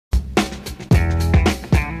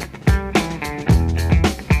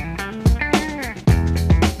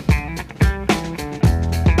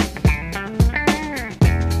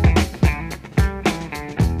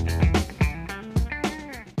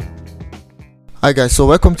Hi guys, so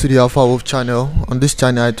welcome to the Alpha Wolf channel. On this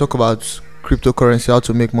channel I talk about cryptocurrency, how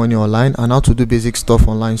to make money online and how to do basic stuff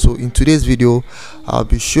online. So in today's video I'll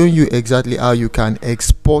be showing you exactly how you can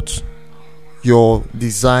export your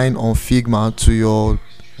design on Figma to your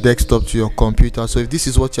desktop, to your computer. So if this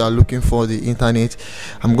is what you are looking for, the internet,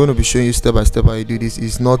 I'm going to be showing you step by step how you do this.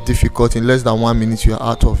 It's not difficult. In less than 1 minute you are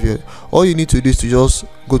out of here. All you need to do is to just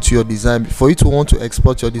go to your design. For you to want to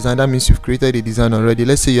export your design, that means you've created a design already.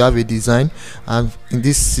 Let's say you have a design, and in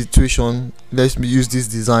this situation let's use this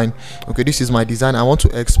design. Okay, this is my design. I want to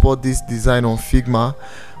export this design on Figma.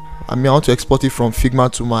 I want to export it from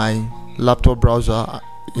Figma to my laptop browser.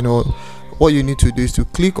 What you need to do is to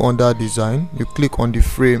click on that design. You click on the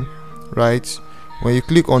frame, right? When you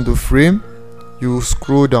click on the frame, you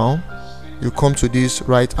scroll down, you come to this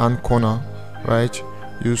right hand corner, right?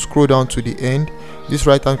 You scroll down to the end, this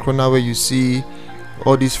right hand corner where you see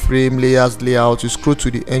all these frame layers, layout. You scroll to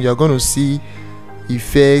the end, you're going to see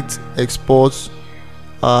effect, export,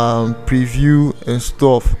 preview and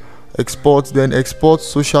stuff. Export, then export,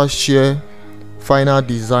 social share, final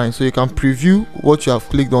design. So you can preview what you have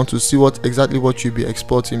clicked on to see exactly what you'll be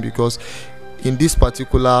exporting, because in this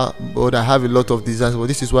particular board I have a lot of designs, but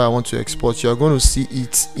this is what I want to export. You're going to see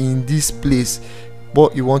it in this place,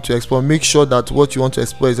 what you want to export. Make sure that what you want to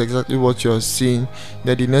export is exactly what you're seeing.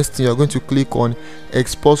 Then the next thing, you're going to click on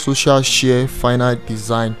export social share final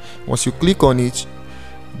design. Once you click on it,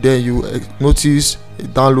 then you notice a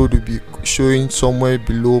download will be showing somewhere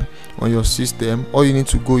below on your system. All you need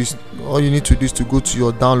to do is to go to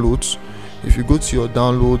your downloads. If you go to your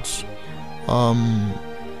downloads,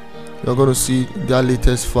 you're going to see their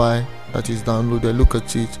latest file that is downloaded. Look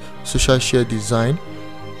at it, social share design.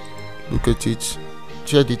 Look at it.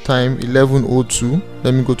 Check the time, 11:02.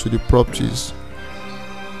 Let me go to the properties.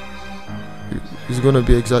 It's going to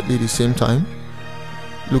be exactly the same time.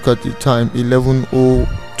 Look at the time,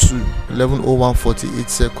 11:01 48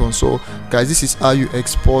 seconds. So guys, this is how you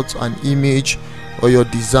export an image or your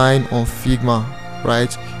design on Figma,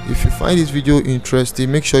 right? If you find this video interesting,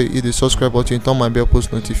 make sure you hit the subscribe button, turn my bell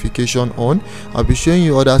post notification on. I'll be showing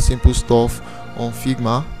you other simple stuff on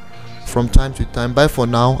Figma from time to time. Bye for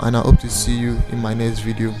now, and I hope to see you in my next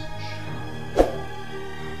video.